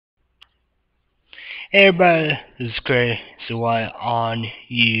Hey everybody, this is Crazy White on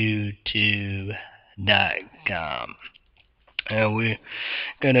YouTube.com, and we're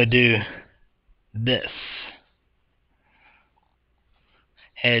gonna do this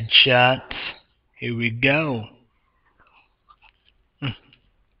headshots. Here we go.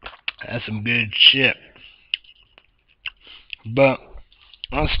 That's some good shit. But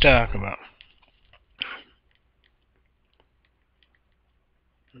let's talk about.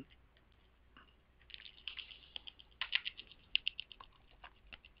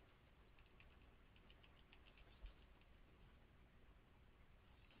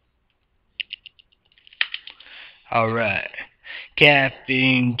 Alright,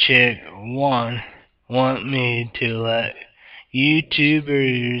 Caffeine Chick 1 want me to let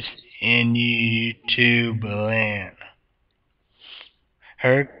YouTubers in YouTube land.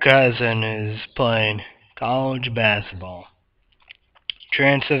 Her cousin is playing college basketball.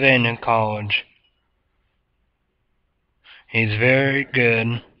 Transylvania College. He's very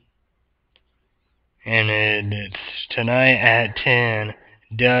good. And it's tonight at 10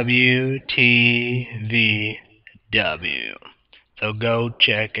 WTVW. So go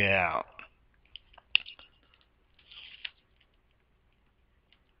check it out.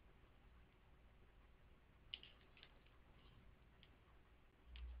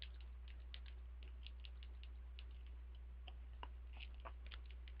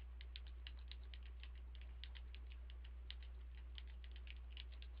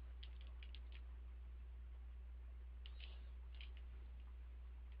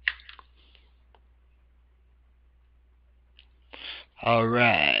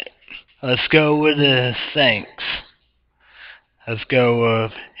 Alright. Let's go with the thanks. Let's go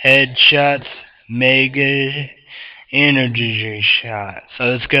with Headshots Mega Energy Drink Shot.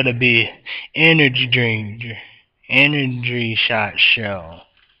 So it's gonna be Energy Shot Show.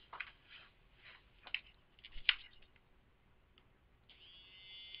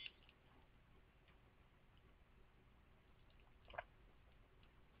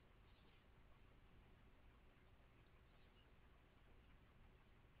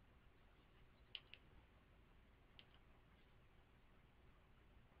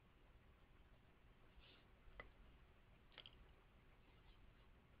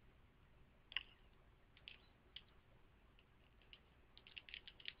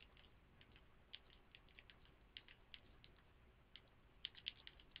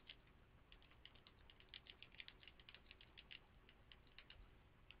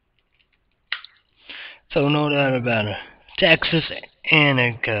 So no doubt about it. Texas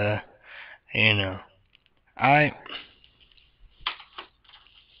Annika, I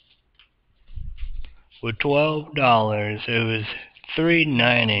with $12 it was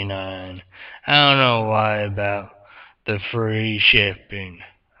 $3.99. I don't know why about the free shipping,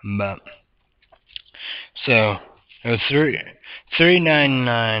 but so it was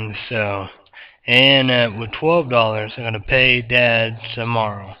 $3.99. So and with $12 I'm gonna pay Dad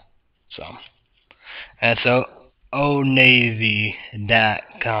tomorrow. So that's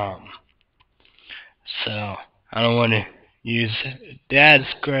oldnavy.com. So I don't want to use Dad's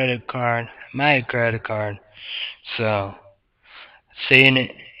credit card, my credit card. So seeing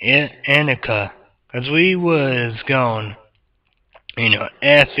Annika, cause we was going,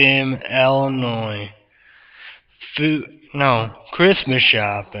 FM Illinois, Christmas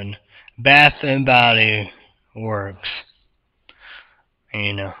shopping, Bath and Body Works.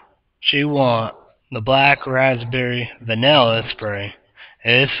 She want the black raspberry vanilla spray.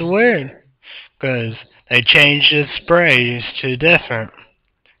 It's weird, cause they changed the sprays to different.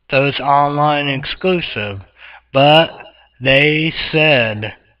 So it's online exclusive. But they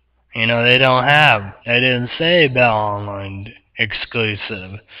said, they don't have, they didn't say about online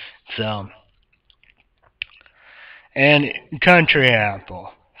exclusive. So, and Country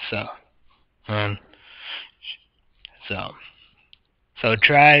Apple. So, and so, so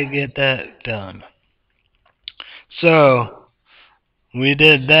try to get that done. So, we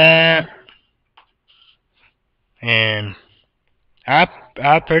did that, and I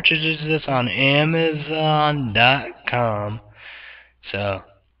purchased this on Amazon.com. So,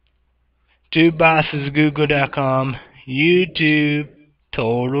 TwoBossesGoogle.com, YouTube,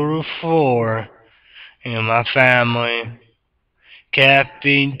 total of 4, and my family,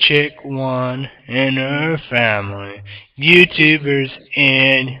 Caffeine Chick 1 and her family, YouTubers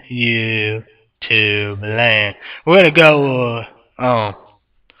in YouTube land. We're gonna go,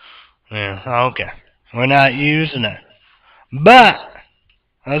 okay, we're not using it, but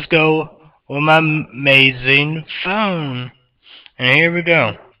let's go with my amazing phone, and here we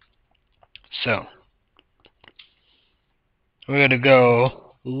go. So, we're gonna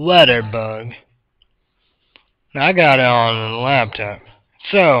go Letterbug. I got it on the laptop.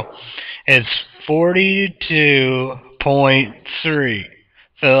 So, it's 42.3.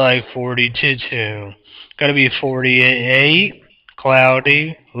 So like 42. Gotta be 48.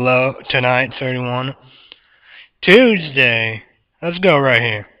 Cloudy. Low. Tonight, 31. Tuesday. Let's go right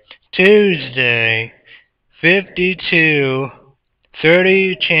here. Tuesday, 52.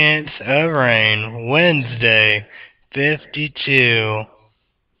 30 chance of rain. Wednesday, 52.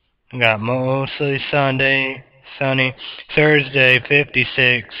 We got mostly sunny. Thursday,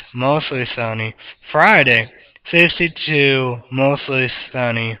 56, mostly sunny. Friday, 62, mostly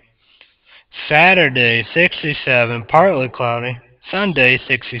sunny. Saturday, 67, partly cloudy. Sunday,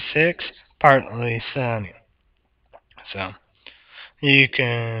 66, partly sunny. So, you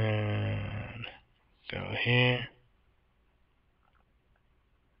can go here.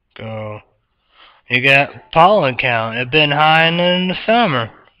 Go. You got pollen count. It's been high in the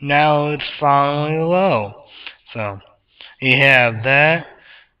summer. Now it's finally low. So, you have that,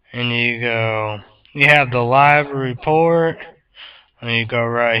 and you have the live report, and you go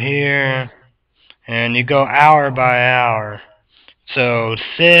right here, and you go hour by hour. So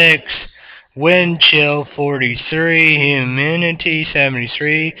 6, wind chill 43, humidity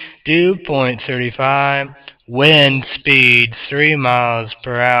 73, dew point 35, wind speed 3 miles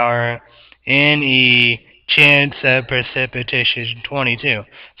per hour, NE, chance of precipitation 22.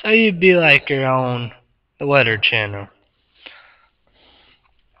 So you'd be like your own the weather channel.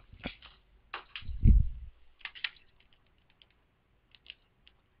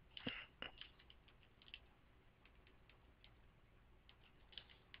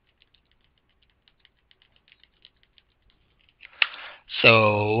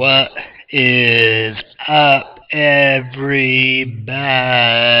 So what is up,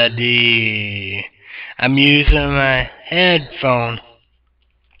 everybody? I'm using my headphone.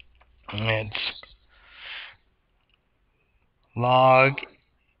 It's Log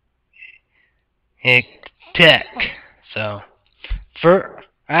Tech. So I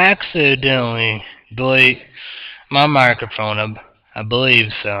accidentally delete my microphone. I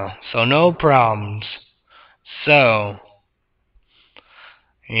believe so. So no problems. So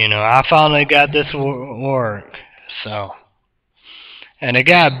I finally got this work. So, and it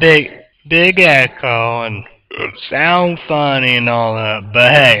got big echo and sound funny and all that.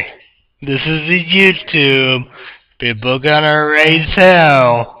 But hey, this is the YouTube. People gonna raise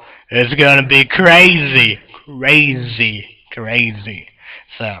hell. It's gonna be crazy, crazy.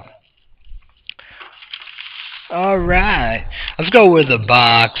 So, alright, let's go with the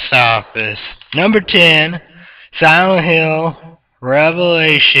box office. Number 10, Silent Hill,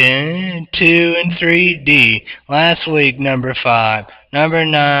 Revelation 2 and 3D. Last week, number 5. Number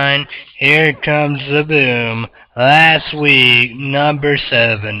 9, Here Comes the Boom. Last week, number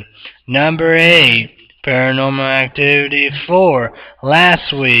 7. Number 8, Paranormal Activity 4.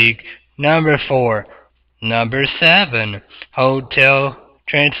 Last week, number 4. Number 7, Hotel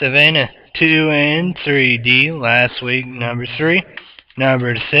Transylvania 2 and 3D. Last week, number 3.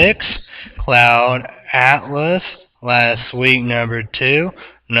 Number 6, Cloud Atlas. Last week, number 2.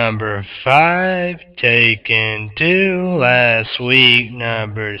 Number 5, Taken 2. Last week,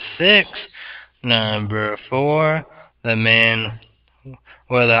 number 6. Number 4, The Man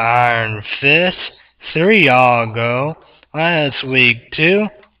with the Iron Fist. 3 all go. Last week, 2.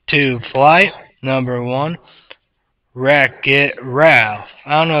 2 Flight. Number 1, Wreck-It Ralph.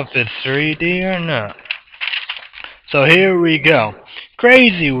 I don't know if it's 3D or not. So here we go.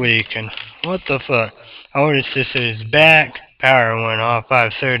 Crazy weekend. What the fuck? Older sister is back. Power went off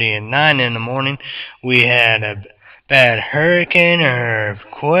 5:30 and 9 in the morning. We had a bad hurricane or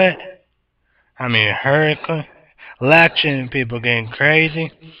hurricane. Election, people getting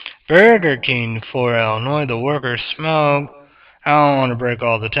crazy. Burger King for Illinois. The workers smoke. I don't want to break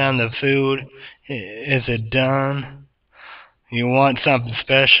all the time. The food, is it done? You want something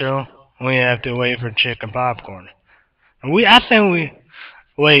special? We have to wait for chicken popcorn. I think we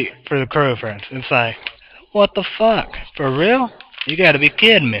wait for the crow friends. It's like, what the fuck? For real? You gotta be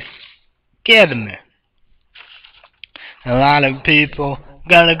kidding me. A lot of people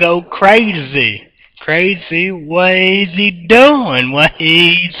gonna go crazy. Crazy, what is he doing? What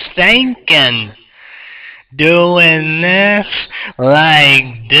he's thinking? Doing this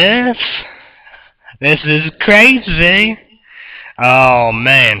like this? This is crazy. Oh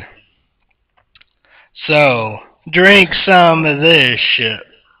man. So, drink some of this shit.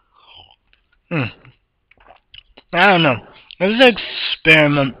 I don't know. This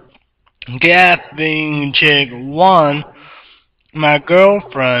experiment, caffeine chick 1, my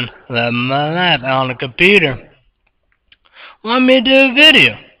girlfriend, lived my life on the computer. Want me to do a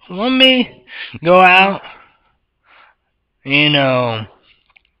video. Want me go out you know,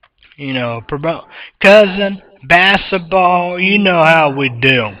 promote cousin basketball. You know how we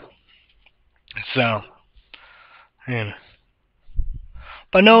do. So, you know.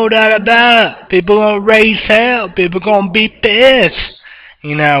 But no doubt about it, people gonna raise hell. People gonna be pissed.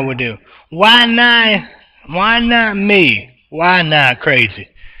 You know how we do. Why not? Why not me? Why not crazy?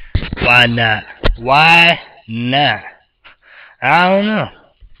 Why not? Why not? I don't know.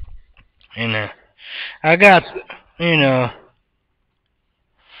 You know, I got, you know,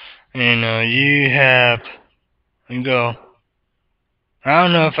 you have, you go, I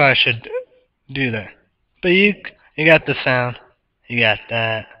don't know if I should do that. But you got the sound. You got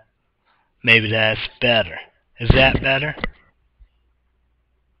that. Maybe that's better. Is that better?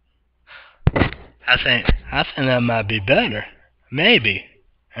 I think that might be better. Maybe.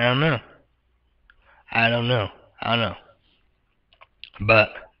 I don't know. I don't know. I don't know.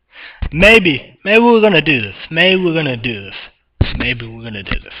 But maybe we're gonna do this. Maybe we're gonna do this. Maybe we're gonna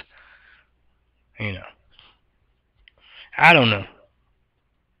do this. You know. I don't know.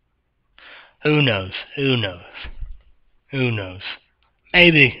 Who knows? Who knows? Who knows?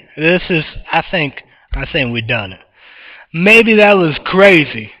 Maybe this is. I think we done it. Maybe that was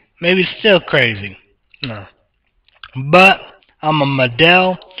crazy. Maybe still crazy. No. But I'm a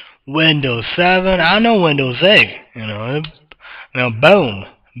Model Windows 7. I know Windows 8. Boom.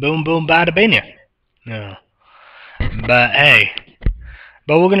 Boom, boom, bada bing. You know. But hey.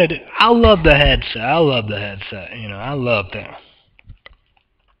 But we're gonna do. I love the headset. I love the headset. I love that.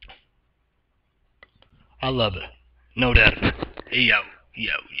 I love it. No doubt. Yo.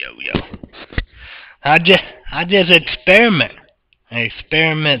 I just experiment. I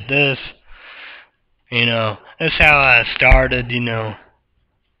experiment this. That's how I started,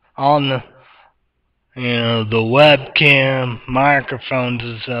 on the webcam, microphones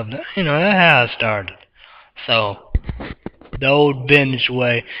and stuff. That's how I started. So, the old binge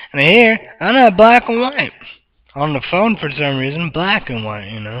way. And here, I know black and white. On the phone, for some reason, black and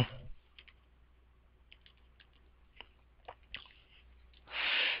white,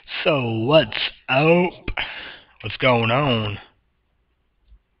 So, what's up? What's going on?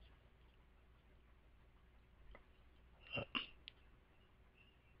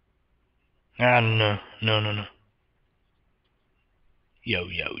 I don't know. No. Yo.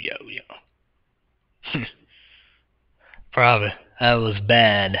 Probably. That was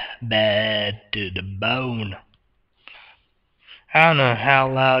bad. Bad to the bone. I don't know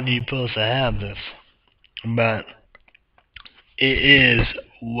how loud you're supposed to have this. But it is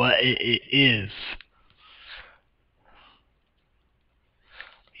what it is.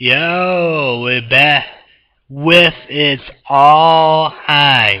 Yo, we're back with It's All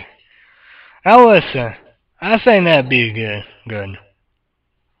High. I think that'd be good.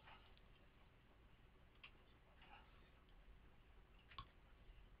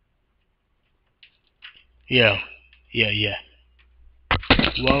 Yeah.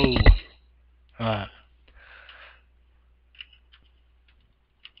 Whoa. Alright.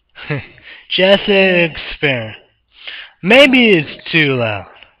 Just an experiment. Maybe it's too loud.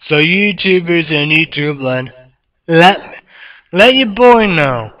 So YouTubers and YouTube land, let your boy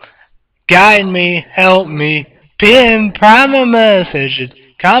know. Guide me, help me, pin private messages,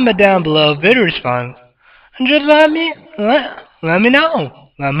 comment down below, video response, and just let me know. Let me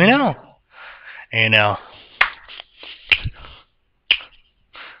know.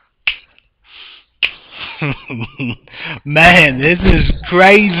 Man, this is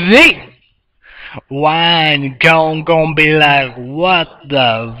crazy. Wine gonna be like, what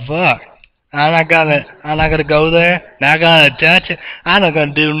the fuck? I'm not gonna go there. Not gonna touch it. I'm not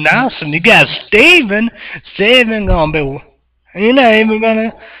gonna do nothing. You got Steven. Steven gonna be. You're not even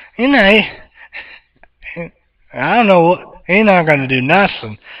gonna. I don't know what. He's not gonna do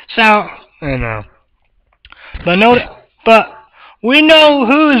nothing. So But we know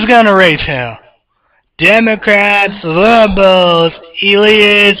who's gonna raise hell. Democrats, liberals,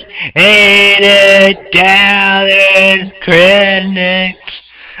 elites, haters, doubters, critics.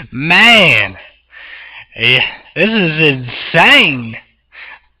 Man, this is insane.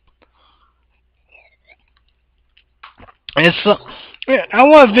 I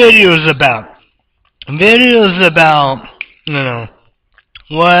want videos about,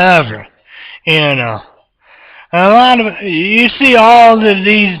 whatever, A lot of, you see all of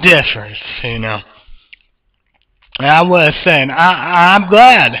these differences, I was saying, I'm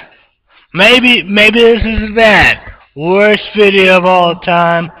glad. Maybe this is bad. Worst video of all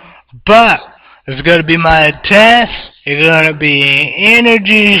time. But it's gonna be my test. It's gonna be an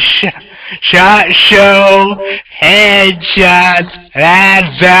energy shot show. Headshots.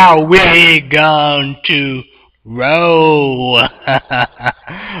 That's how we going to Roll.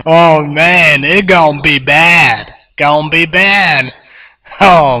 Oh man, it's gonna be bad. Gonna be bad.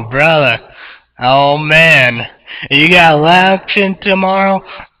 Oh brother. Oh man. You got election tomorrow?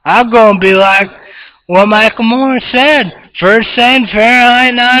 I'm gonna be like what Michael Moore said. First thing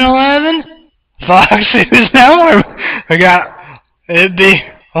Fahrenheit 9/11. Fox News Network. I got it'd be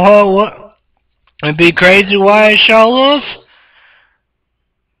what? It'd be crazy why Charles.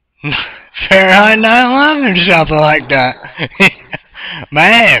 Fahrenheit 9/11 or something like that.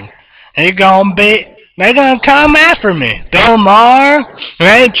 Man, they gonna come after me. Bill Maher,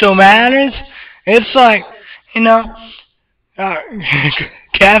 Rachel Matters. It's like, you know, uh,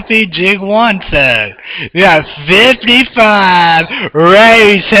 Kathy Jig once said, you got 55,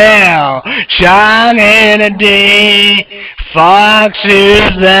 raise hell, Sean Hannity, Fox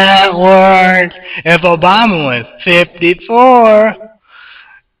News Network. If Obama wins, 54.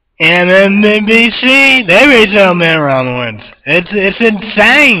 MSNBC, they raise hell man around the wins. It's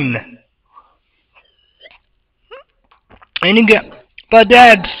insane. And you get, but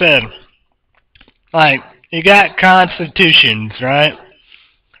Dad said, like, you got constitutions, right?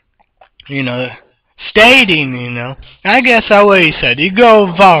 You know, stating, you know, I guess that's what he said. You go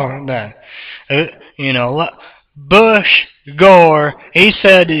vote that. You know, Bush, Gore, he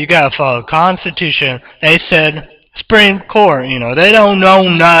said you gotta follow the Constitution. They said Supreme Court, you know, they don't know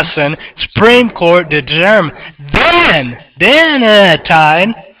nothing. Supreme Court determined. Then at that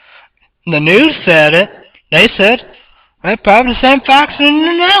time, the news said it. They said, they probably sent Fox in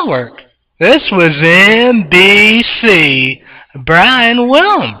the network. This was NBC. Brian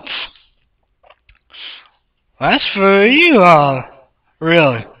Williams. That's for you all,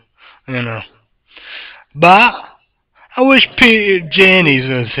 really, you know. But I wish Peter Jennings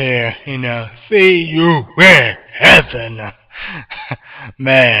was here, you know. See you in heaven.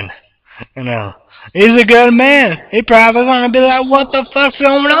 Man, you know. He's a good man. He probably gonna be like, what the fuck's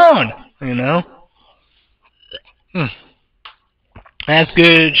going on? You know? That's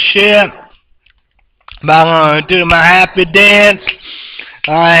good shit. But I'm gonna do my happy dance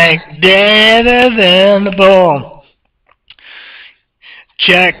like deader than the bull.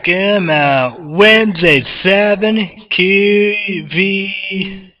 Check him out. Wednesday 7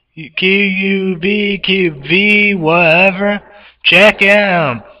 QV, whatever. Check it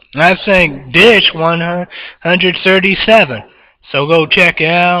out. I think Dish 137. So go check it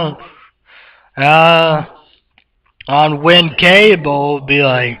out. On Win Cable, it'll be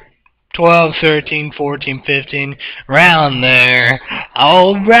like 12, 13, 14, 15, round there.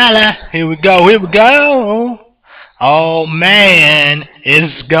 Oh, brother, here we go. Oh, man,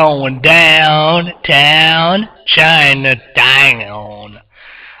 it's going downtown Chinatown.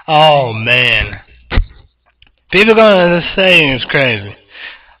 Oh, man. People gonna say it's crazy.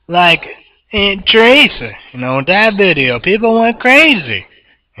 Like, Aunt Teresa, you know, that video, people went crazy.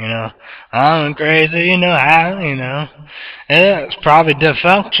 You know, I went crazy, you know, it's probably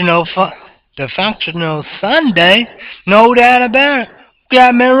dysfunctional Sunday, no doubt about it.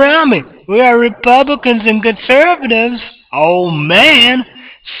 Got me around me. We are Republicans and conservatives. Oh man,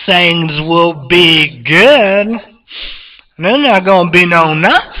 things will be good. They're not gonna be no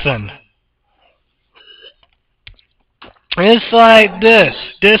nothing. It's like this,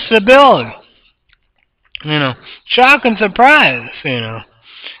 disability. You know, shock and surprise, you know.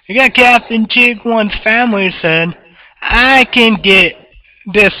 You got Captain Cheek One's family said, I can get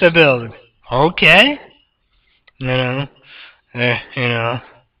disability. Okay. You know,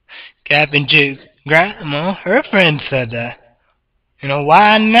 Captain Cheek's grandma, her friend said that. You know,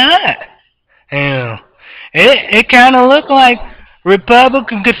 why not? You know, it kind of looked like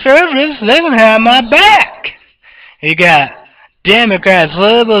Republican conservatives, they're going to have my back. You got Democrats,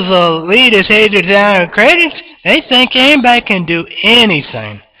 liberals, elitists, haters, down critics, they think anybody can do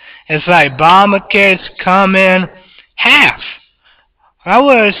anything. It's like Obamacare's come in half. I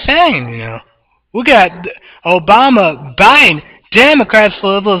was saying, you know, we got Obama, Biden, Democrats,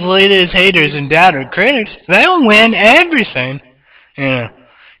 liberals, elitists, haters, and doubter critics. They'll win everything. You know,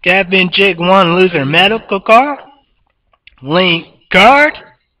 Captain Chick One lose her medical card, link card,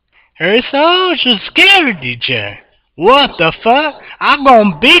 her social security check. What the fuck? I'm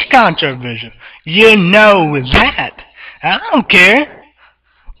gonna be controversial. You know that. I don't care.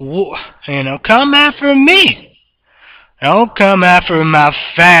 You know, come after me. Don't come after my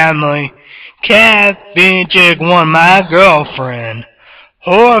family. Captain Chick One, my girlfriend.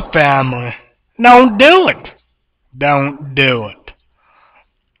 Her family. Don't do it. Don't do it.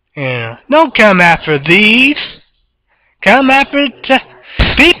 You know, don't come after these. Come after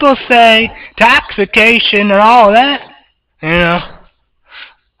people say intoxication and all that. You know,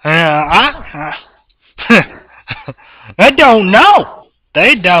 don't know.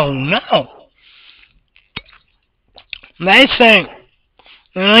 They don't know. They think,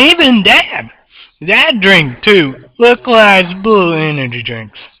 even Dad drink too. Look like blue energy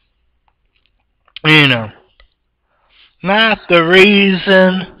drinks. Not the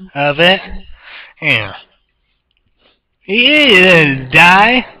reason of it. He didn't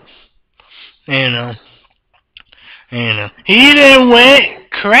die. He didn't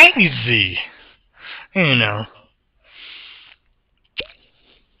went crazy.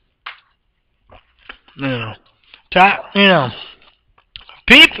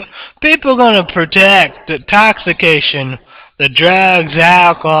 People gonna protect the intoxication, the drugs,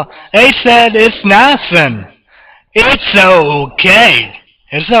 alcohol. They said it's nothing. It's okay.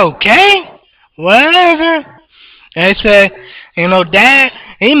 It's okay. Whatever. They say, Dad,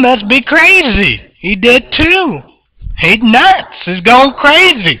 he must be crazy. He did too. He's nuts. He's going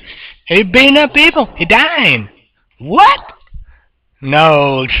crazy. He beating up people. He dying. What?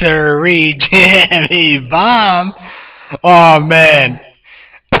 No, sirree, Jimmy Bomb. Oh man,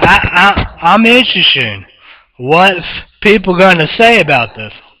 I'm interested. What's people gonna say about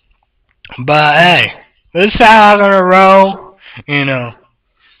this? But hey, this is how I'm gonna roll.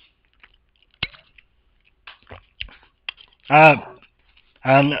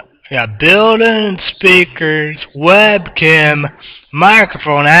 Got building, speakers, webcam,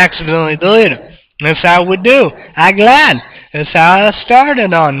 microphone. Accidentally deleted. That's how we do. I'm glad. That's how I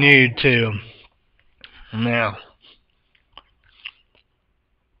started on YouTube. Now,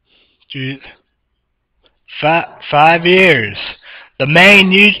 5 years. The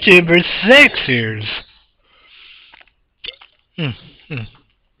main YouTuber 6 years.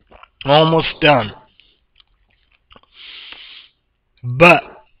 Almost done. But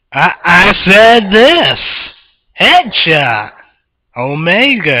I said this. Headshot.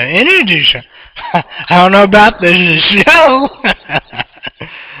 Omega. Energy show. I don't know about this show.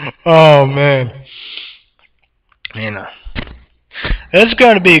 Oh man. It's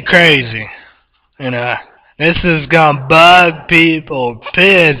gonna be crazy. This is gonna bug people,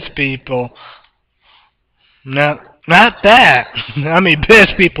 piss people. No, not that. I mean, piss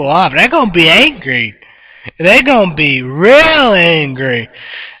people off. They're gonna be angry. They're gonna be real angry.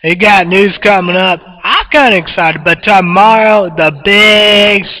 They got news coming up. I'm kinda excited, but tomorrow, the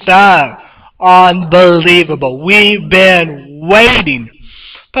big stuff. Unbelievable. We've been waiting.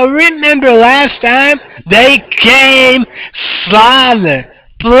 But remember last time? They came slaughter.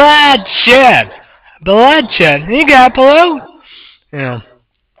 Bloodshed. You got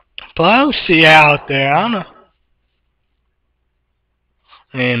Pelosi out there. I don't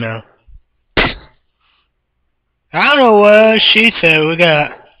know. I don't know what she said. We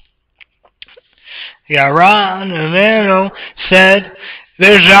got Ron and said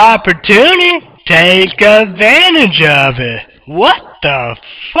there's an opportunity. Take advantage of it. What the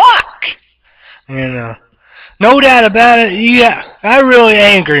fuck? No doubt about it. That really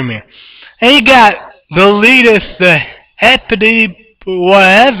angry me. And you got the latest, the Hepatitis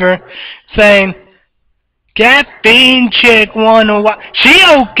whatever, saying caffeine chick wanna watch. She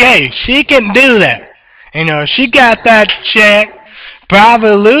okay. She can do that. She got that check.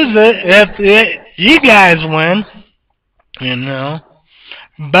 Probably lose it if you guys win.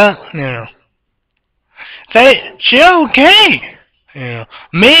 But, she okay.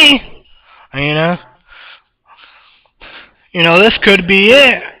 Me, this could be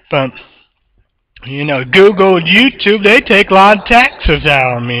it. But, Google, YouTube, they take a lot of taxes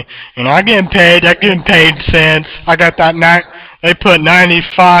out of me. I getting paid cents. I got that they put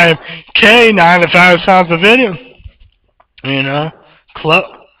 95K, 95 cents a video.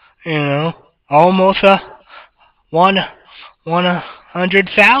 Almost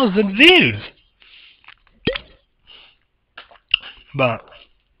 100,000 views. But,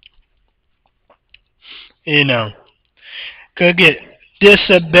 could get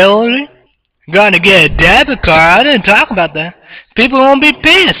disability. Gonna get a debit card. I didn't talk about that. People won't be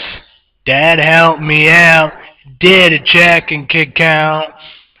pissed. Dad helped me out. Did a checking account.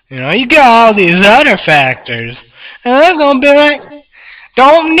 You got all these other factors. And they're gonna be like,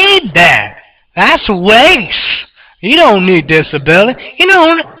 don't need that. That's waste. You don't need disability.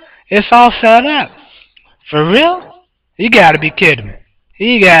 It's all set up. For real? You gotta be kidding me.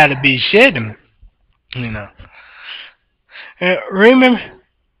 You gotta be shitting me. Remember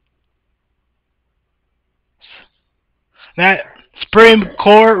that Supreme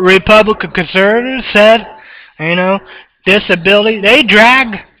Court Republican conservatives said, disability, they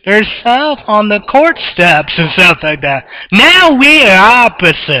drag themselves on the court steps and stuff like that. Now we are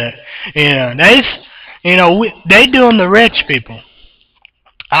opposite. They doing the rich people.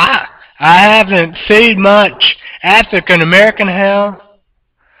 I haven't seen much African American help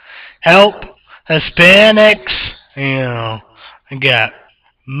Hispanics, you know, you got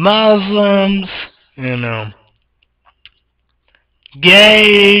Muslims, you know,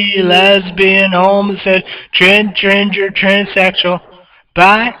 gay, lesbian, homosexual, transgender, transsexual,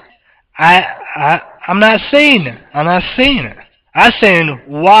 bi. I'm not seeing it. I'm not seeing it. I'm saying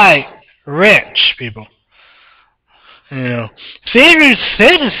white, rich people. You know, senior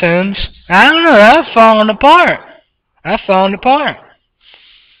citizens. I don't know. That's falling apart. That's falling apart.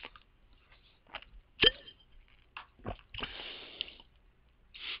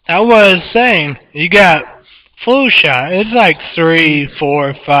 I was saying, you got flu shot. It's like 3,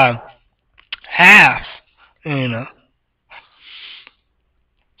 4, 5, half. You know.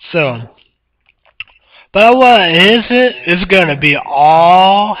 So, but what is it? It's gonna be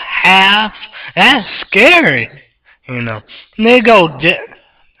all half. That's scary. You know. And they go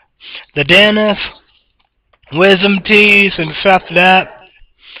the dentist, wisdom teeth and stuff like that.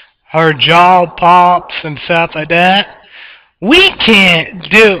 Her jaw pops and stuff like that. We can't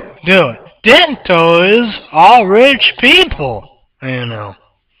do it. Dental is all rich people. You know.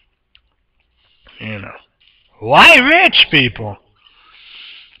 You know. Why rich people?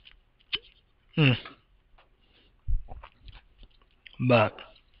 Hmm. But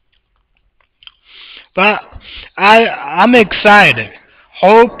I'm excited.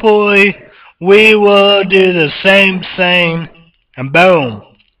 Hopefully we will do the same thing and boom.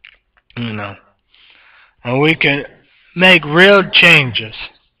 You know. And we can make real changes.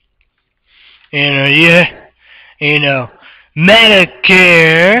 You know, you know,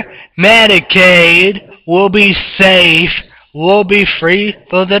 Medicare, Medicaid will be safe, will be free,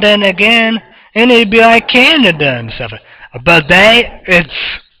 but then again, and it'd be like Canada and stuff. But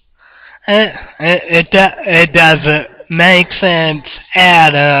it doesn't make sense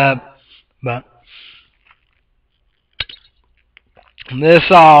add up. But this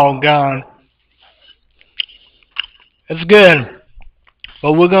all gone. It's good.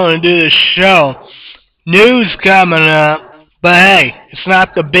 But we're going to do this show. News coming up. But hey, it's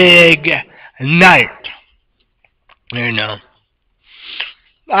not the big night. You know.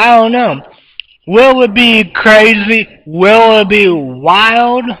 I don't know. Will it be crazy? Will it be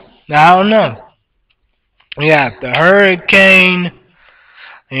wild? I don't know. Yeah, the hurricane,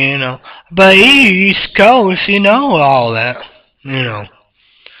 you know. But East Coast, you know all that. You know.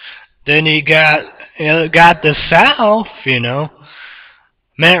 Then you got the South, you know.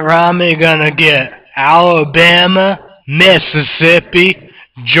 Mitt Romney gonna get Alabama, Mississippi,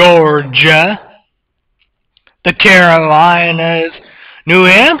 Georgia, the Carolinas, New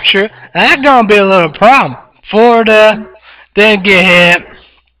Hampshire. That's gonna be a little problem. Florida didn't get hit,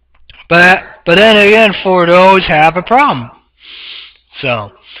 but then again, Florida always have a problem.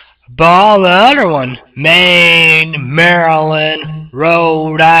 So, but all the other ones, Maine, Maryland,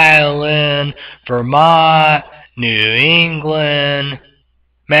 Rhode Island, Vermont, New England,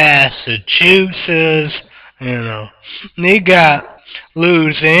 Massachusetts, you know. You got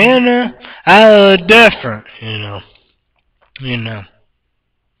Louisiana, a little different, you know. You know.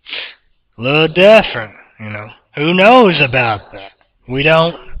 A little different, you know. Who knows about that? We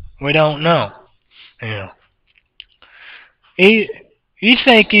don't know, you know. You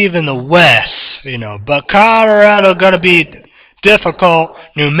think even the West, you know, but Colorado gonna be difficult.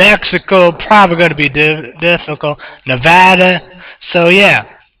 New Mexico probably gonna be difficult. Nevada, so yeah,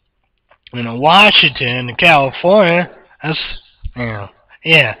 you know, Washington and California. That's you know,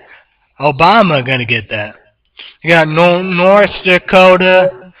 yeah, Obama gonna get that. You got North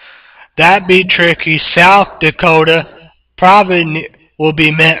Dakota, that'd be tricky. South Dakota probably will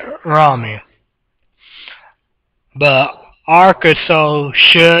be Mitt Romney, but Arkansas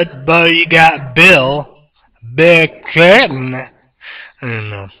should, but you got Bill Clinton. You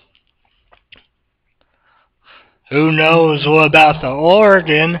know. Who knows what about the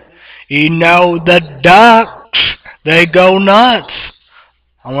Oregon? You know the Ducks, they go nuts.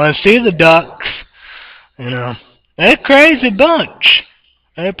 I want to see the Ducks. You know, they're a crazy bunch.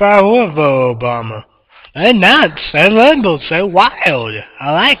 They probably will vote Obama. They're nuts. They're liberals. They're wild.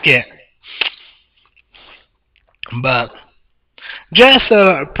 I like it. But just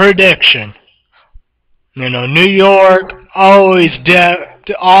a prediction. You know, New York always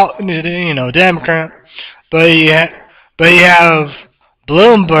you know, Democrat, but you have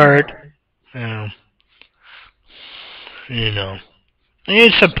Bloomberg. You know, you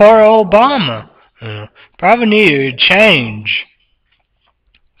support Obama. You know, probably need to change.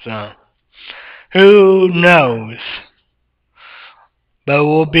 So who knows? But it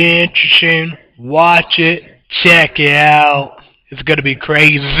will be interesting. Watch it. Check it out. It's gonna be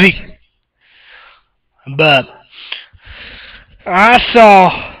crazy. But I saw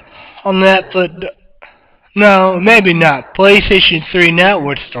on Netflix, no, maybe not, PlayStation 3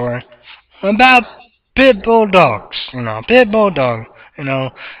 Network story about pit bull dogs. Pit bull dogs.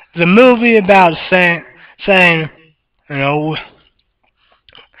 The movie about saying, you know,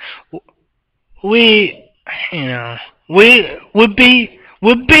 we, you know, we would be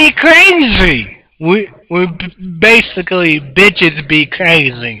crazy. Basically bitches be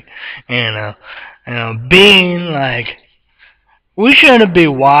crazy. You know, being like we shouldn't be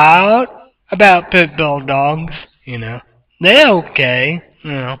wild about pit bull dogs. They're okay.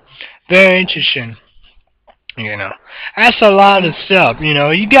 Very interesting. That's a lot of stuff.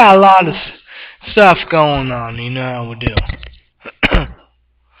 You got a lot of stuff going on. How we do.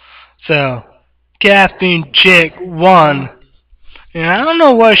 So, Caffeine Chick won. I don't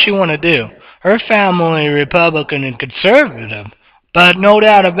know what she want to do. Her family Republican and conservative, but no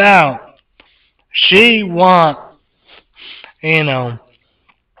doubt about she want you know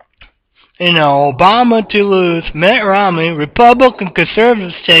Obama to lose, Mitt Romney, Republican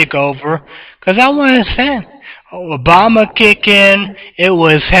conservatives take over. Cause I want to say, Obama kick in, it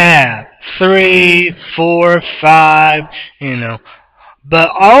was half, 3, 4, 5, but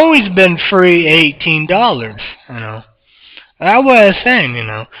always been free $18, I was saying,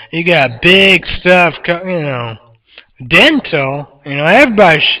 you got big stuff, dental,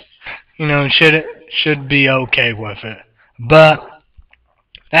 everybody, should be okay with it. But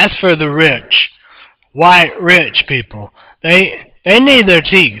that's for the rich, white rich people. They need their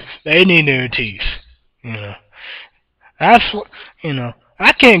teeth. They need their teeth. You know. That's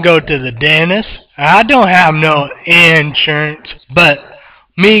I can't go to the dentist. I don't have no insurance, but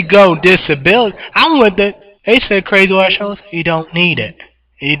me go disability. I'm with it. They said crazy white shows. You don't need it.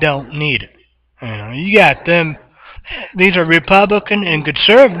 You don't need it. You got them. These are Republican and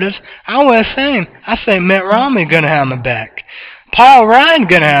conservatives. I was saying, I say Mitt Romney gonna have my back. Paul Ryan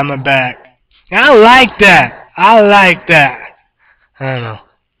gonna have my back. I like that. I like that. I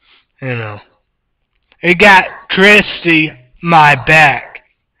don't know. It got Christie my back.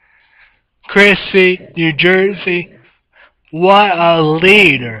 Christie, New Jersey, what a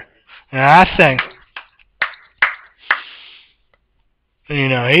leader. And I think,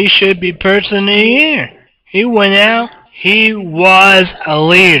 he should be person of the year. He went out, he was a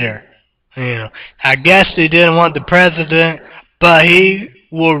leader. I guess he didn't want the president, but he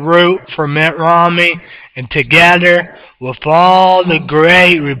will root for Mitt Romney, and together with all the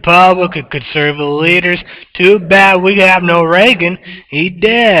great Republican conservative leaders, too bad we have no Reagan. He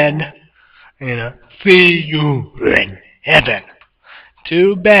dead. See you in heaven.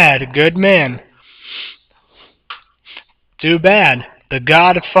 Too bad, good man. Too bad. The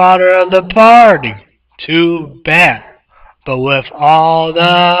godfather of the party. Too bad. But with all the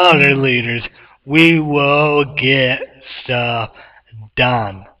other leaders, we will get stuff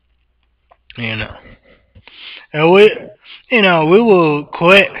done. And we will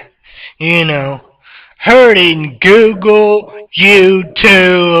quit, hurting Google,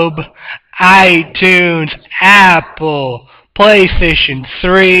 YouTube, iTunes, Apple, PlayStation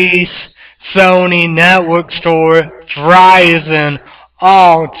 3, Sony Network Store, Verizon,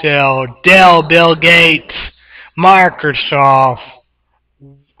 Altel, Dell, Bill Gates, Microsoft,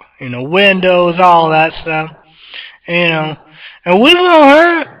 Windows, all that stuff, and we won't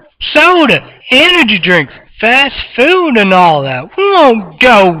hurt soda, energy drinks, fast food, and all that. We won't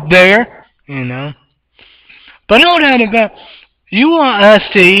go there, But no doubt about, you want us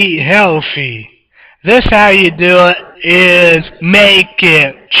to eat healthy. This how you do it is make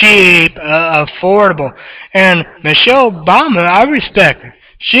it cheap, affordable. And Michelle Obama, I respect her.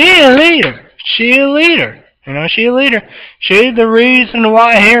 She a leader. She a leader. She a leader. She's the reason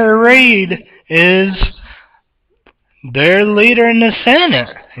why Harry Reid is their leader in the Senate.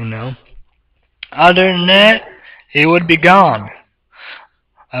 Other than that, he would be gone.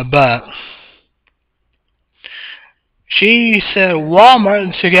 But she said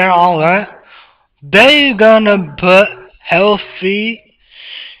Walmart to get all that. They gonna put healthy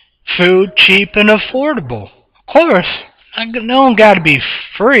food cheap and affordable. Of course, no one gotta be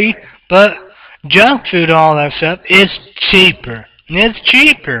free, but junk food and all that stuff is cheaper. It's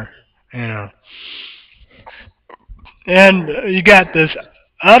cheaper, And you got this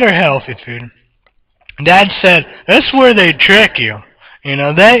other healthy food. Dad said, that's where they trick you.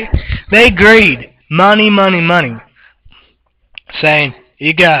 They greed. Money, money, money. Saying,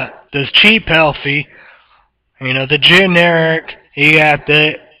 you got this cheap healthy, the generic, you got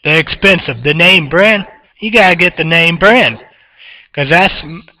the expensive, the name brand. You gotta get the name brand. Cause that's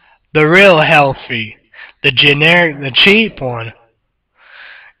the real healthy. The generic, the cheap one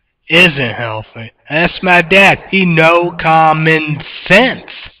isn't healthy. That's my dad. He know common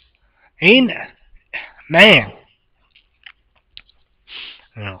sense. Man,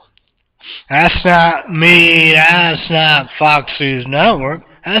 you know, that's not me. That's not Fox News Network.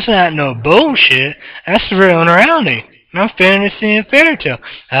 That's not no bullshit. That's real and rowdy. No fantasy and fairy tale.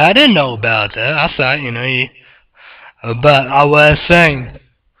 I didn't know about that. I thought, but I was saying,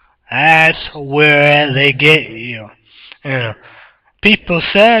 that's where they get you. You know, people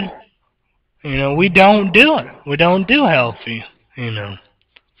said, we don't do it. We don't do healthy.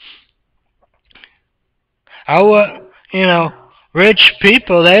 I would, rich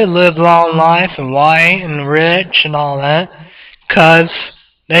people, they live long life and white and rich and all that, 'cause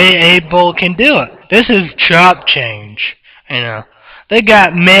they able can do it. This is chop change, They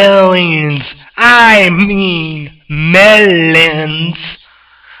got millions, I mean millions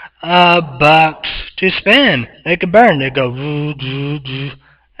of bucks to spend. They could burn. They go, doo, doo, doo.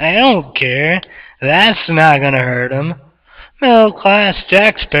 I don't care. That's not going to hurt them. Middle class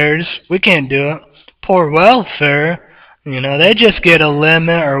taxpayers, we can't do it. Poor welfare, they just get a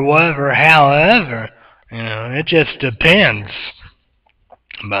limit or whatever, however. It just depends.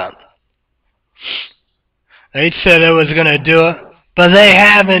 But they said it was going to do it, but they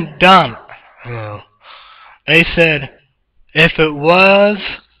haven't done it. They said if it was,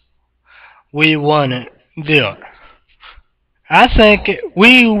 we wouldn't do it. I think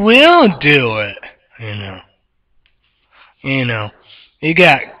we will do it. You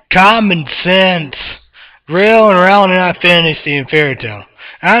got common sense, real and round, not fantasy and fairy tale.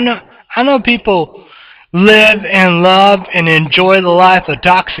 I know people live and love and enjoy the life of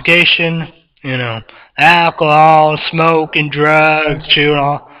intoxication, alcohol, smoking, drugs, chewing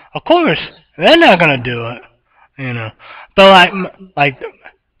all. Of course, they're not gonna do it, But like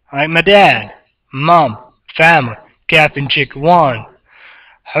my dad, mom, family, Captain Chick One,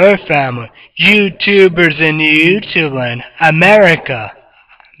 her family, YouTubers in the YouTube land, American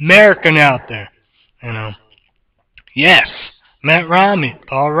out there, Yes, Matt Romney,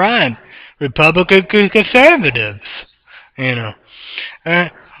 Paul Ryan, Republican conservatives, And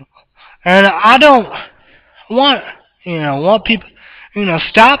I don't want people,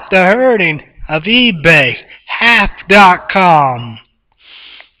 stop the hurting of eBay, Half.com.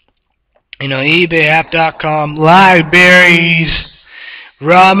 eBay, Half.com, libraries,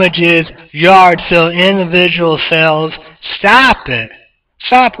 rummages, yard sale, individual sales. Stop it.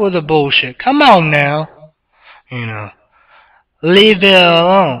 Stop with the bullshit. Come on now. Leave it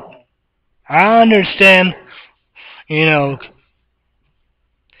alone. I understand, we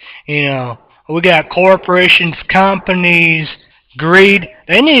got corporations, companies, greed.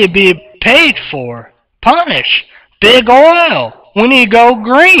 They need to be paid for. Punish. Big oil. We need to go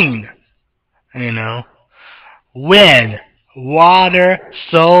green. Wind, water,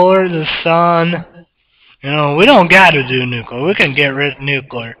 solar, the sun. We don't gotta do nuclear. We can get rid of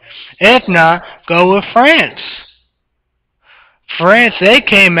nuclear. If not, go with France. France, they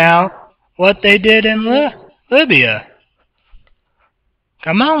came out what they did in Libya.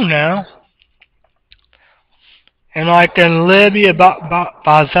 Come on now. And like in Libya,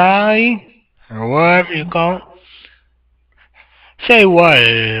 Bazai, or whatever you call it. Say what it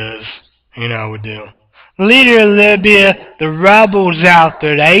is, we do. Leader of Libya, the rebels out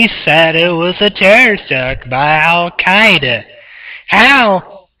there, they said it was a terrorist attack by Al-Qaeda.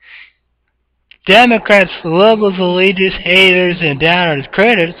 How Democrats, liberals, elitists, haters, and downers,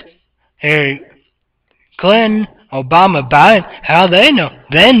 critics, Hillary Clinton, Obama, Biden, how they know?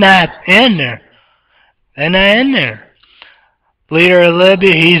 They're not in there. They're not in there. Leader of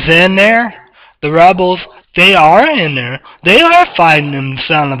Libya, he's in there. The rebels, they are in there. They are fighting them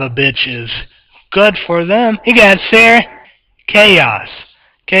son of a bitches. Good for them. You got Syria, chaos.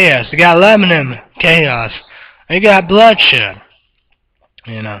 Chaos. You got Lebanon, chaos. You got bloodshed.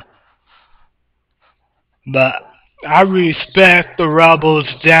 But I respect the rebels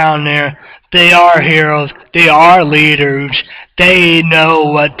down there. They are heroes. They are leaders. They know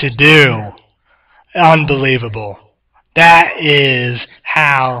what to do. Unbelievable. That is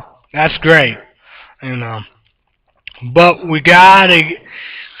how. That's great. But we gotta.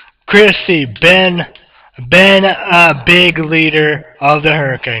 Christie been a big leader of the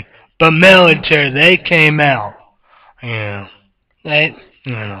hurricane, but military, they came out. They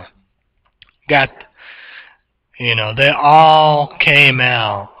got. They all came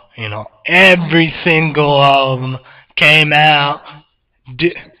out. Every single of them came out.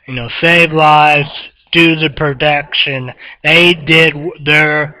 Save lives, do the protection. They did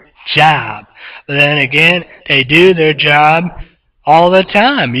their job. But then again, they do their job all the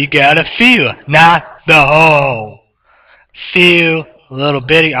time. You got a few, not the whole. Few little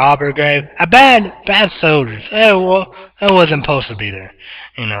bitty Aubrey Grave, a bad soldiers. It wasn't supposed to be there.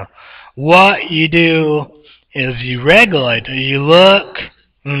 You know, what you do is you regulate it. You look,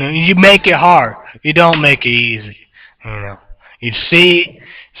 you make it hard. You don't make it easy. You know, you see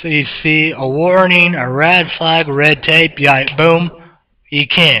a warning, a red flag, red tape. You like, boom, you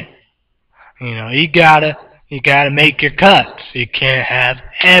can't. You gotta make your cuts. You can't have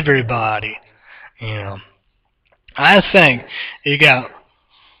everybody. You know, I think you got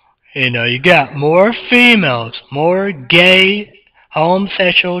you got more females, more gay,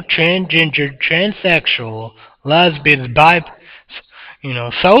 homosexual, transgender, transsexual, lesbians,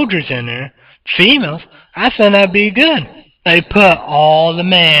 soldiers in there, females. I think that'd be good. They put all the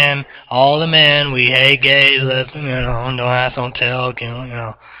men, we hate gays, lesbians, don't ask, don't tell,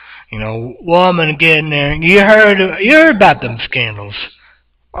 woman getting there. You heard about them scandals.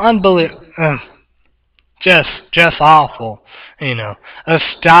 Unbelievable. Just awful.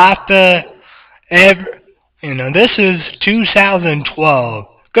 Stop the this is 2012.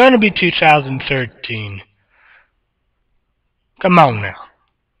 Gonna be 2013. Come on now.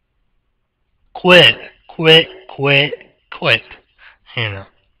 Quit.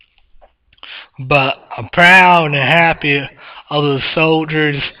 But I'm proud and happy of the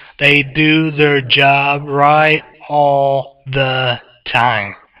soldiers. They do their job right all the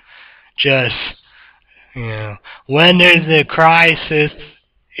time. Just, when there's a crisis,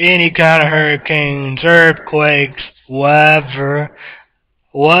 any kind of hurricanes, earthquakes, whatever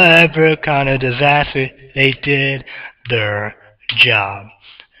kind of disaster, they did their job.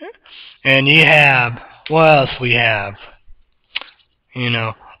 And what else we have?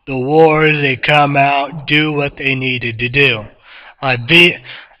 The wars, they come out, do what they needed to do.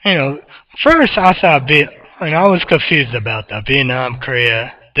 First I thought I was confused about that, Vietnam,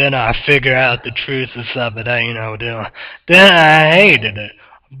 Korea. Then I figured out the truth and stuff that then I hated it.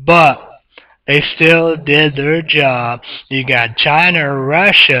 But they still did their job. You got China or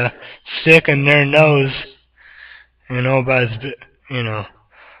Russia sticking their nose, by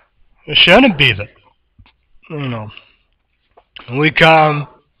it shouldn't be that, we come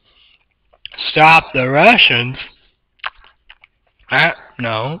stop the Russians.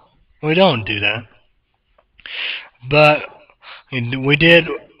 No, we don't do that. But we did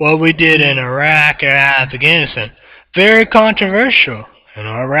what we did in Iraq or Afghanistan. Very controversial.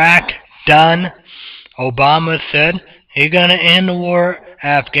 Iraq, done. Obama said he's going to end the war.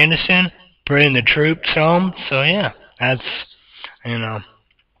 Afghanistan, bring the troops home. So, yeah, that's, and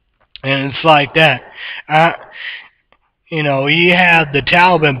it's like that. You have the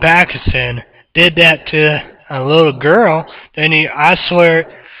Taliban Pakistan did that to a little girl. Then I swear,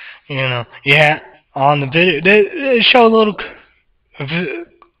 on the video, they show a little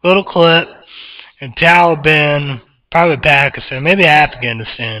clip, and Taliban, probably Pakistan, maybe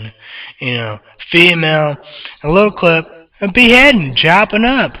Afghanistan, female, a little clip, and beheading, chopping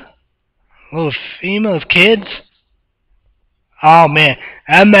up. Little females, kids. Oh man,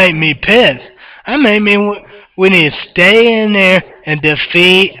 that made me pissed. That made me, we need to stay in there and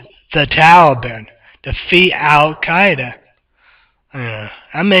defeat the Taliban, defeat Al-Qaeda.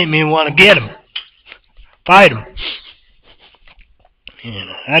 That made me want to get them, fight them.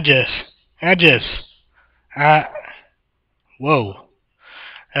 Whoa.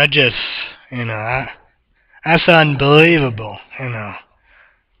 That's unbelievable,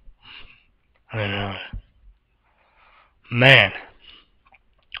 Man,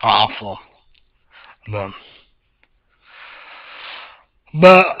 awful.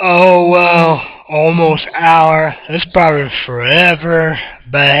 But oh well, almost hour. It's probably forever.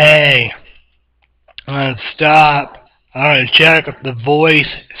 But hey, let's stop. Alright, check out The Voice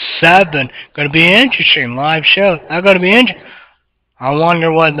 7. Gonna be interesting. Live show. That's gonna be interesting. I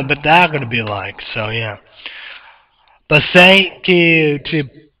wonder what that's gonna be like. So yeah. But thank you to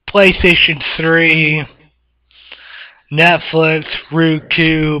PlayStation 3, Netflix,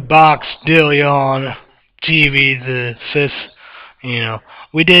 Roku, Box, Dillion, TV,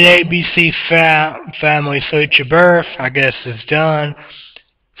 we did ABC Family Future Birth. I guess it's done.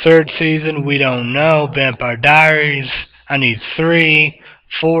 Third season, we don't know. Vampire Diaries, I need 3.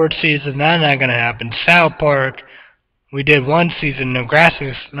 Fourth season, that's not gonna happen. South Park, we did 1 season. No,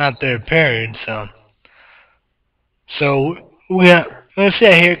 Grass's not there, period. So let's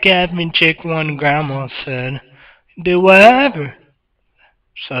say here, Catherine Chick One Grandma said, do whatever.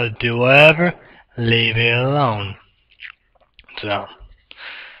 So do whatever, leave it alone.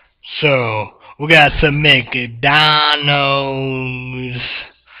 So we got some McDonald's,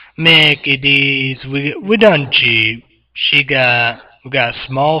 Mickey D's. We done cheap. We got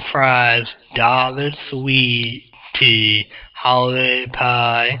small fries, dollar sweet tea, holiday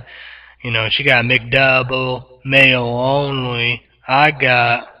pie. She got McDouble, mayo only. I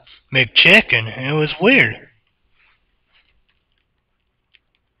got McChicken. It was weird.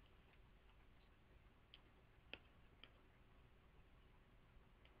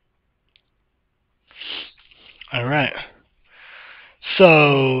 All right.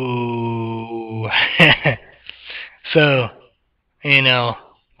 So, so you know,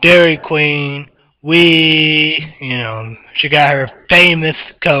 Dairy Queen, she got her famous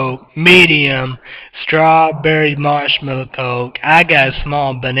Coke, medium, strawberry marshmallow Coke. I got a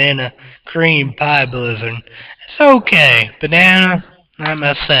small banana cream pie blizzard. It's okay. Banana, not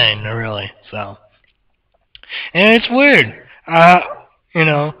my thing, really. So, and it's weird. You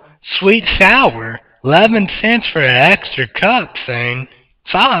know, sweet sour, 11 cents for an extra cup thing.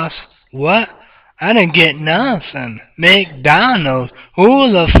 Sauce? What? I didn't get nothing. McDonald's?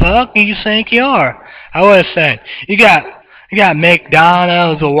 Who the fuck do you think you are? I would have said, you got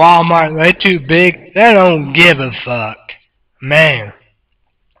McDonald's or Walmart, they too big, they don't give a fuck. Man.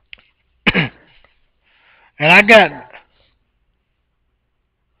 And I got,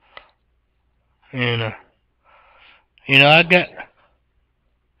 you know,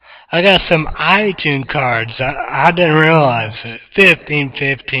 I got some iTunes cards. I didn't realize it. 15,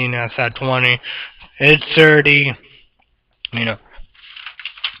 15, I saw 20. It's 30, you know.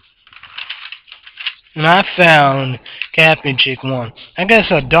 And I found Captain Chick 1. I guess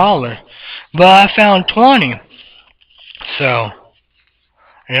 $1. But I found 20. So,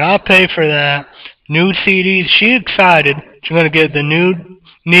 I'll pay for that. New CDs. She excited. She's going to get the new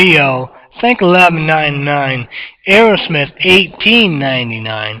Neo. I think $11.99. Aerosmith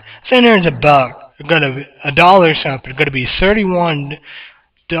 $18.99. So there's $1. It's going to be $1 something. It's going to be 31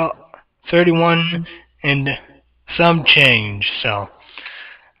 and some change. So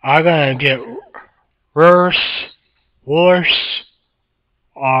I'm going to get Worse, ROUCE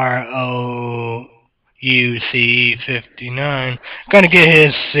 59. Gonna get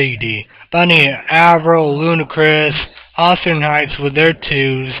his CD. Bunny, Avril, Ludacris, Austin Heights with their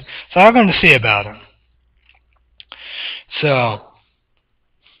twos. So I'm gonna see about it. So,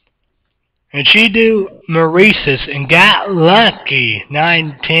 and she do Maurice's and got lucky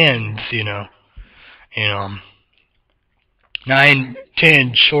 9/10s,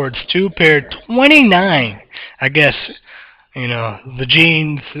 9/10 shorts, 2 pair, 29. I guess, the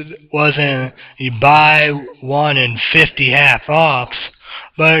jeans wasn't, you buy one and 50 half offs,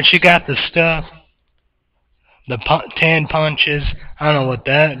 but she got the stuff, the 10 punches. I don't know what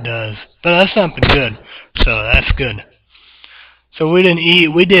that does, but that's something good, so that's good. So we didn't eat,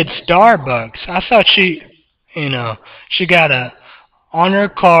 we did Starbucks. I thought she got on her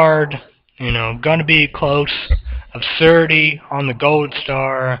card, gonna be close of 30 on the Gold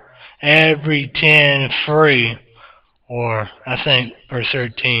Star, every 10 free, or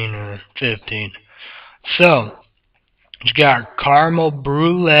 13 or 15. So, she got caramel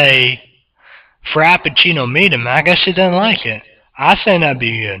brulee frappuccino medium. I guess she didn't like it. I think that'd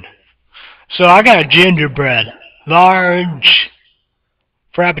be good. So I got gingerbread, large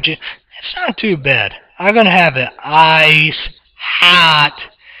frappuccino. It's not too bad. I'm gonna have it ice, hot,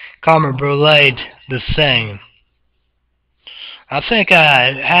 caramel brulee, the same. I think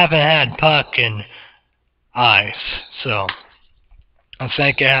I haven't had puck and ice, so I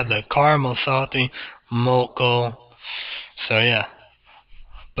think I have the caramel salty mocha. So yeah,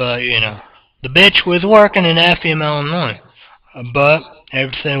 but the bitch was working in Effingham, Illinois, but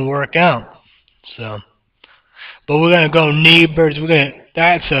everything worked out. So, but we're gonna go Niebert's.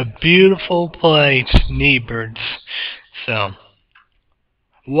 That's a beautiful place, Niebert's. So,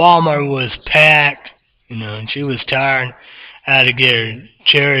 Walmart was packed, and she was tired. I had to get her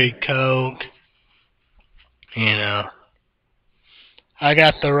cherry Coke, I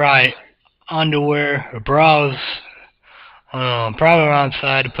got the right underwear, or bras, probably around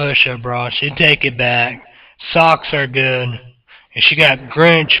side to push-up bra. She'd take it back. Socks are good. And she got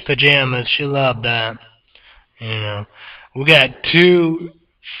Grinch pajamas. She loved that. We got 2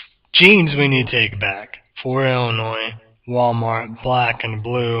 jeans we need to take back. For Illinois, Walmart, black and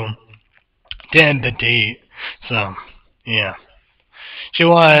blue, 10 petite. So, yeah. She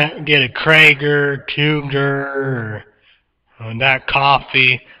want to get a Krager, Cougar, or that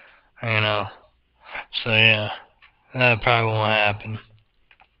coffee, So, yeah, that probably won't happen.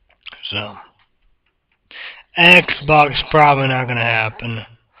 So, Xbox probably not going to happen.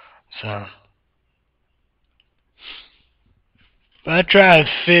 So, but I try to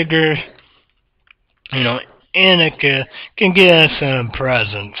figure, Annika can get us some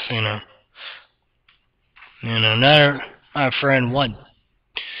presents, Now my friend won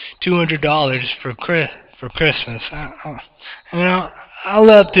 $200 for for Christmas. You know, I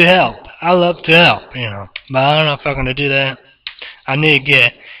love to help. I love to help, you know. But I don't know if I'm going to do that. I need to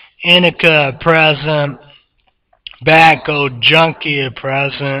get Annika a present, Backo Junkie a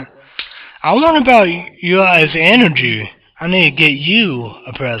present. I wonder about you guys' energy. I need to get you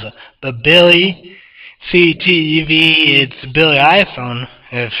a present. But Billy, CTV, it's Billy iPhone.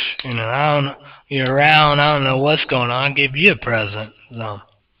 If, you know, I don't know, you're around, I don't know what's going on, I'll give you a present. So.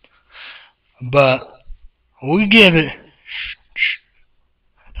 But we give it,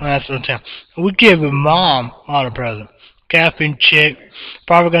 that's what I'm saying. We give Mom a present. Caffeine Chick,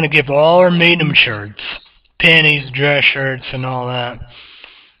 probably going to give all her medium shirts. Pennies, dress shirts, and all that.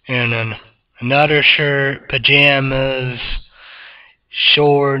 And then another shirt, pajamas,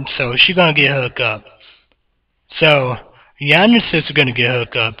 shorts. So she's going to get hooked up. So, younger sister's going to get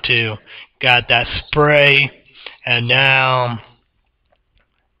hooked up too. Got that spray. And now,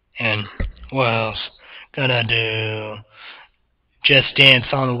 and what else? Gonna do Just Dance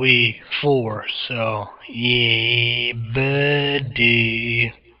on the Wii 4. So, yeah,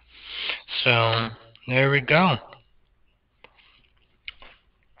 buddy. So, there we go.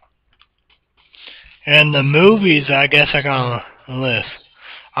 And the movies, I guess I got on the list.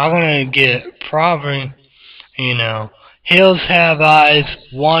 I'm gonna get probably, you know, Hills Have Eyes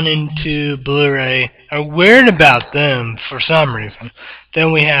 1 and 2 Blu-ray. I'm weird about them for some reason.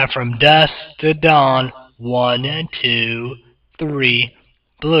 Then we have From Dusk to Dawn 1 and 2, 3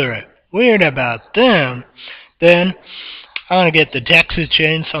 Blu-ray. Weird about them. Then I'm gonna get the Texas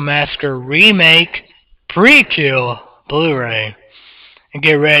Chainsaw Massacre Remake Prequel Blu-ray and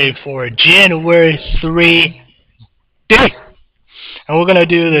get ready for January 3 day. And we're gonna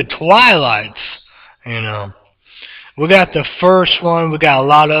do the Twilights, you know. We got the first one. We got a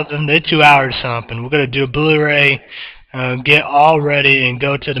lot of them. They're 2 hours something. We're gonna do a Blu-ray, get all ready, and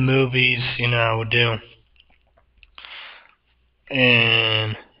go to the movies. You know, we'll do.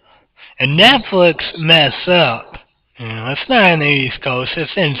 And Netflix messed up. You know, it's not in the East Coast.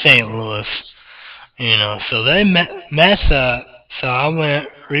 It's in St. Louis. You know, so they mess up. So I went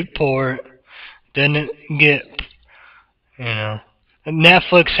report. Didn't get. You know,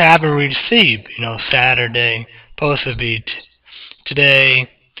 Netflix haven't received. You know, Saturday. Supposed to be today,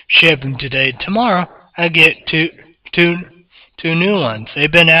 shipping today. Tomorrow, I get two new ones.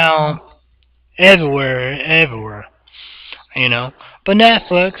 They've been out everywhere, you know. But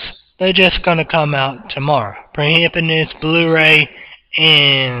Netflix, they're just gonna come out tomorrow. Prohibited Blu-ray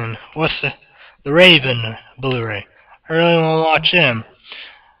and what's the Raven Blu-ray. I really want to watch them.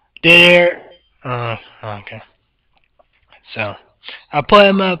 Okay. So. I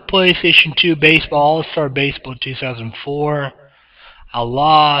played my PlayStation 2 Baseball All-Star Baseball 2004. I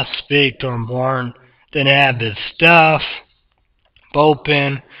lost. Victor Morton didn't have his stuff.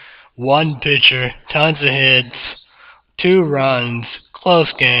 Bullpen, 1 pitcher, tons of hits, 2 runs,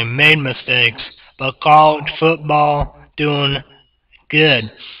 close game, made mistakes, but college football doing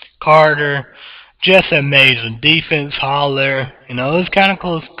good. Carter, just amazing. Defense, Holler, you know, it was kind of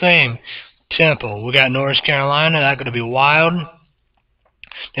close game. Temple, we got North Carolina, that's going to be wild.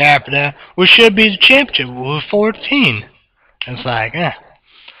 After that, we should be the championship. We're 14. It's like, I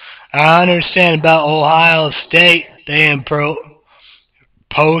understand about Ohio State. They in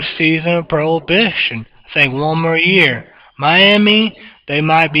postseason prohibition. I think 1 more year. Miami, they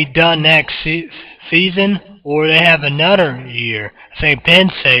might be done next season, or they have another year. I think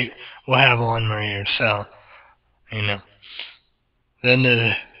Penn State will have 1 more year. So, you know. Then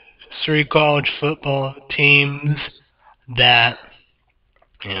the 3 college football teams that,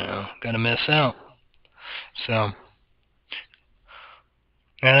 you know, gonna miss out. So,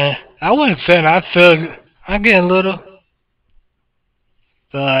 and I wouldn't say I feel I get a little,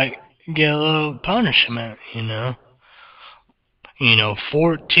 like, get a little punishment, you know.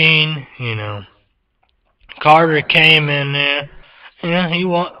 14, you know. Carter came in there, you know,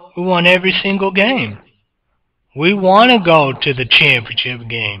 we won every single game. We want to go to the championship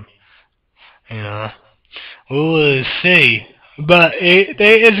game, you know. We will see. But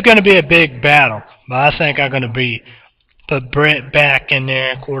it's going to be a big battle. But I think I'm going to put Brett back in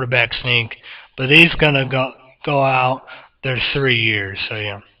there, quarterback sneak. But he's going to go out. There's 3 years, so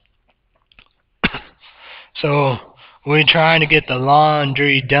yeah. So we're trying to get the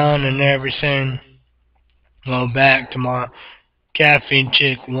laundry done and everything. Go back tomorrow. Caffeine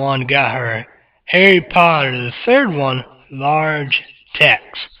Chick 1 got her Harry Potter. The 3rd one, large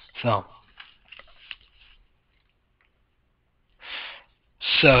text.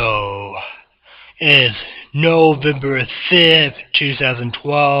 So, it's November 5th,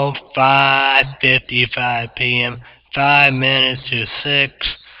 2012, 5:55 p.m., 5 minutes to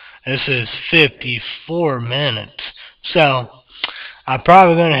 6. This is 54 minutes. So, I'm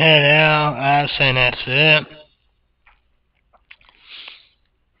probably going to head out. I'm saying that's it.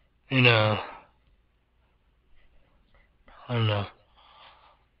 You know, I don't know.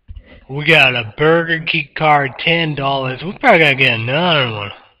 We got a Burger King card, $10. We probably gotta get another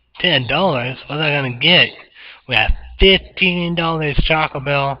one. $10? What's I gonna get? We got $15 Taco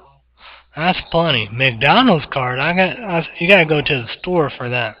Bell. That's plenty. McDonald's card. You gotta go to the store for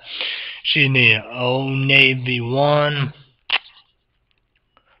that. So you need an Old Navy one,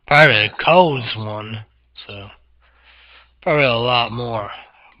 probably a Coles one. So probably a lot more.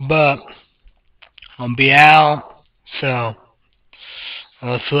 But I'll be out. So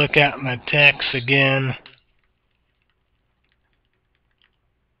let's look at my text again.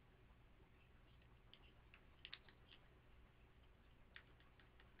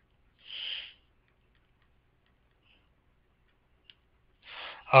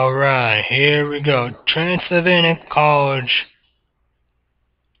 Alright, here we go. Transylvania College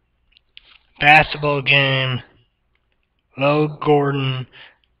basketball game. Low Gordon,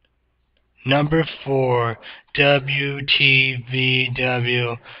 number 4, WTVW,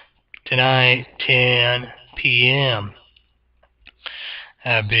 tonight, 10 p.m.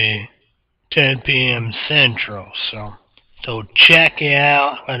 That'd be 10 p.m. Central, so check it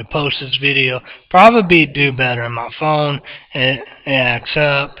out. I'm going to post this video. Probably do better on my phone. It acts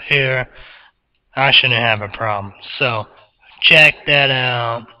up here. I shouldn't have a problem. So, check that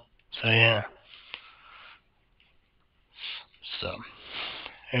out. So, yeah. So,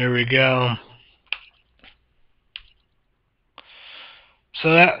 here we go. So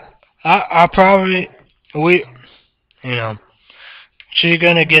I probably, you know, she's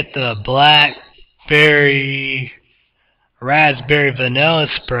gonna get the blackberry, raspberry vanilla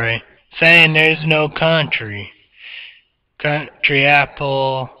spray, saying there's no country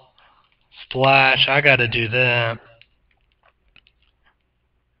apple splash. I gotta do that.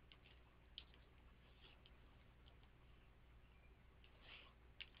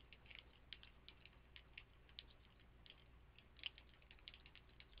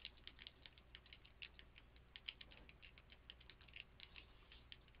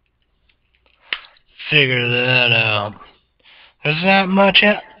 Figure that out. There's not much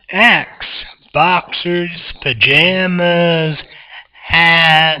Axe. Boxers, pajamas,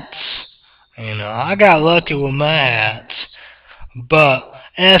 hats. I got lucky with my hats. But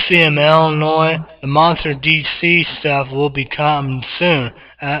SEM Illinois, the Monster DC stuff will be coming soon.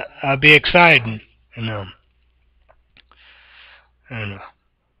 I'll be excited. You know. You know.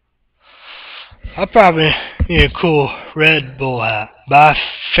 I probably need a cool Red Bull hat. But I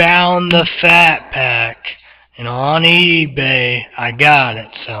found the Fat Pack. On eBay. I got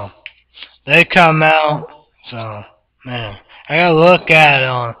it. So they come out. So man, I gotta look at it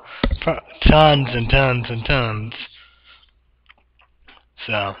on tons and tons and tons.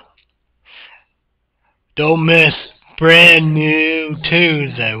 So don't miss brand new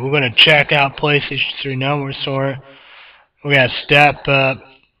Tuesday. We're gonna check out PlayStation 3 Network Store. We got Step Up.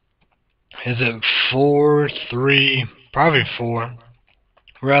 Is it 4, 3? Probably 4.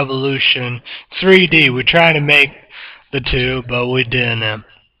 Revolution 3D. We're trying to make the 2, but we didn't.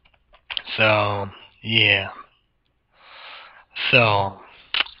 So yeah. So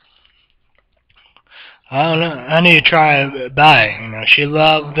I don't know. I need to try it back. She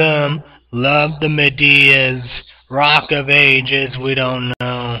loved them. Loved the Medeas. Rock of Ages. We don't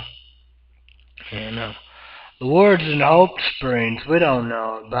know. The Words in Hope Springs. We don't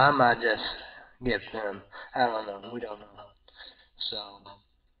know. But I might just get them. I don't know. We don't know. So,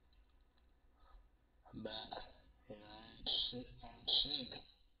 but I'm sick.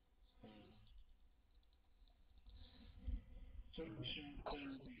 So it's going to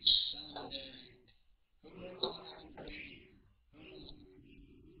be Sunday. Who knows what will be? Who knows what will be?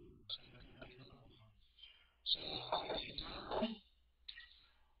 So,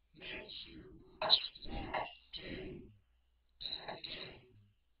 make sure you watch that game. That game.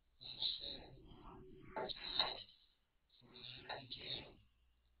 Let's say one more time for that game.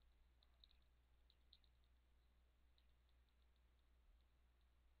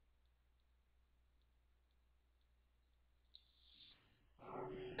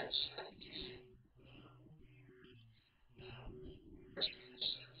 Alright, so again,